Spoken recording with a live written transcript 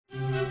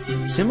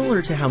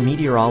Similar to how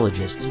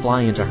meteorologists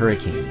fly into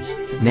hurricanes,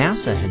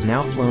 NASA has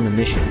now flown a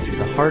mission through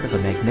the heart of a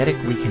magnetic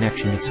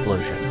reconnection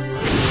explosion.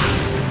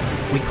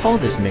 We call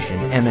this mission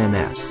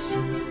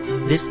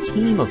MMS. This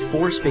team of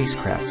 4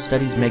 spacecraft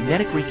studies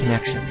magnetic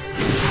reconnection,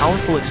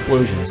 powerful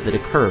explosions that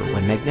occur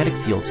when magnetic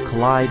fields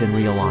collide and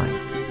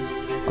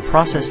realign, a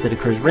process that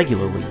occurs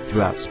regularly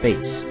throughout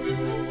space.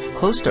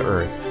 Close to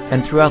Earth,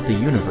 and throughout the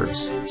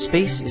universe,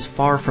 space is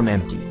far from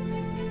empty.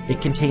 It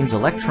contains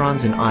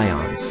electrons and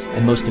ions,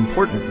 and most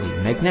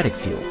importantly, magnetic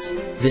fields.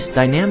 This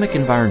dynamic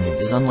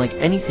environment is unlike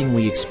anything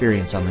we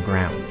experience on the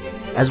ground.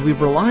 As we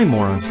rely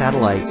more on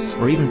satellites,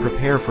 or even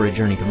prepare for a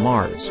journey to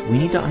Mars, we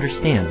need to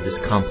understand this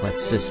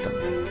complex system.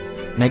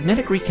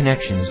 Magnetic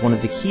reconnection is one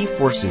of the key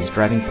forces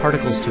driving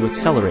particles to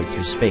accelerate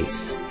through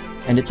space,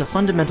 and it's a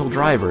fundamental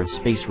driver of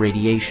space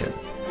radiation,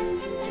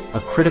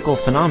 a critical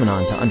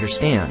phenomenon to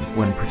understand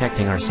when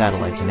protecting our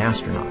satellites and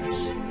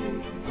astronauts.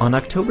 On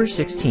October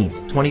 16,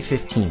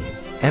 2015,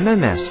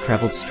 MMS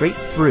traveled straight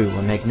through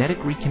a magnetic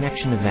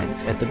reconnection event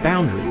at the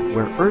boundary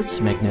where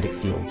Earth's magnetic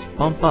fields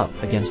bump up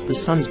against the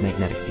Sun's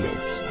magnetic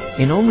fields.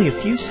 In only a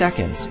few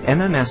seconds,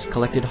 MMS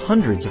collected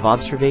hundreds of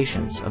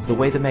observations of the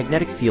way the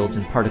magnetic fields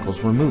and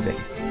particles were moving,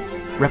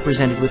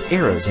 represented with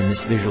arrows in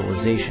this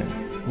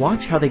visualization.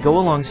 Watch how they go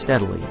along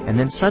steadily and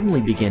then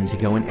suddenly begin to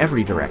go in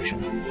every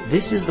direction.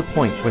 This is the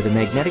point where the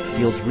magnetic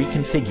fields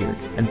reconfigured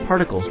and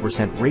particles were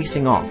sent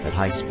racing off at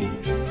high speed.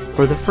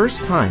 For the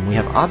first time, we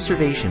have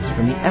observations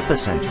from the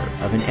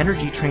epicenter of an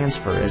energy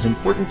transfer as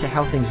important to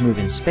how things move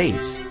in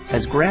space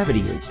as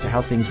gravity is to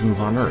how things move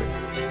on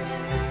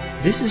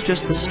Earth. This is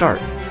just the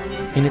start.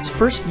 In its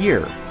first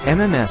year,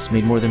 MMS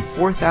made more than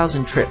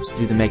 4,000 trips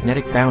through the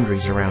magnetic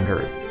boundaries around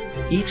Earth,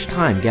 each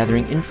time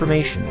gathering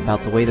information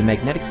about the way the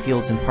magnetic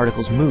fields and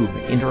particles move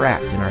and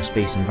interact in our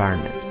space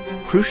environment.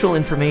 Crucial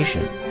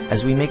information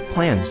as we make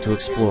plans to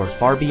explore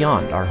far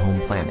beyond our home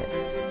planet.